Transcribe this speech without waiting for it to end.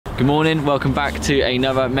Good morning, welcome back to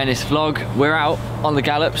another Menace vlog. We're out on the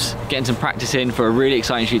gallops, getting some practice in for a really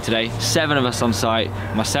exciting shoot today. 7 of us on site,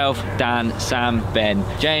 myself, Dan, Sam, Ben,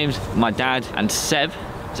 James, my dad, and Seb.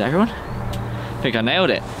 Is that everyone? I think I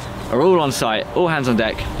nailed it. Are all on site, all hands on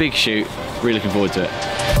deck, big shoot, really looking forward to it.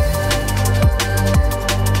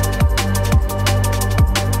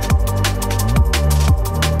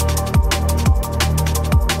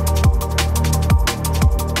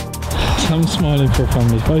 I'm smiling for a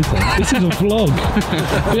family photo. This is a vlog.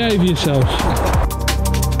 Behave yourself.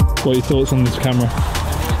 What are your thoughts on this camera?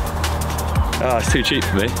 Oh, it's too cheap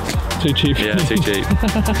for me. Too cheap? Yeah, too cheap.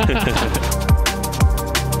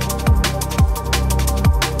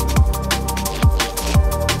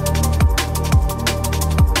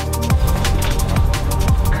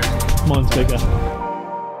 Mine's bigger.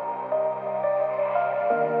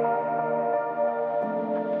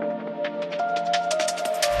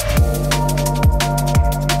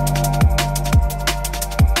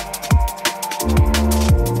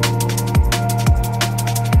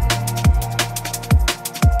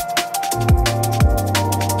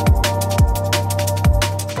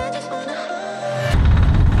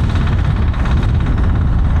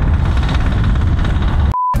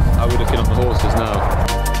 Horses now.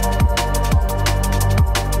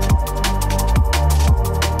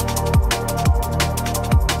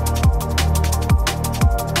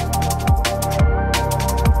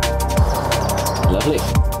 Lovely.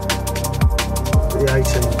 The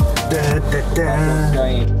item. Da, da, da.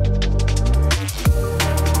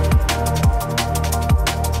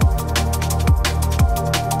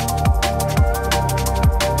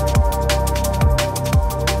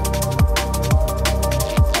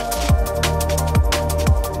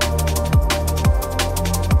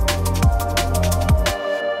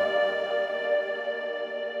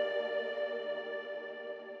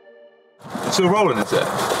 Still rolling, is it?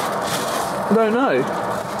 I don't know.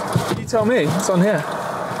 You tell me. It's on here.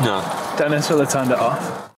 No. Don't know until they turned it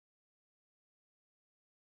off.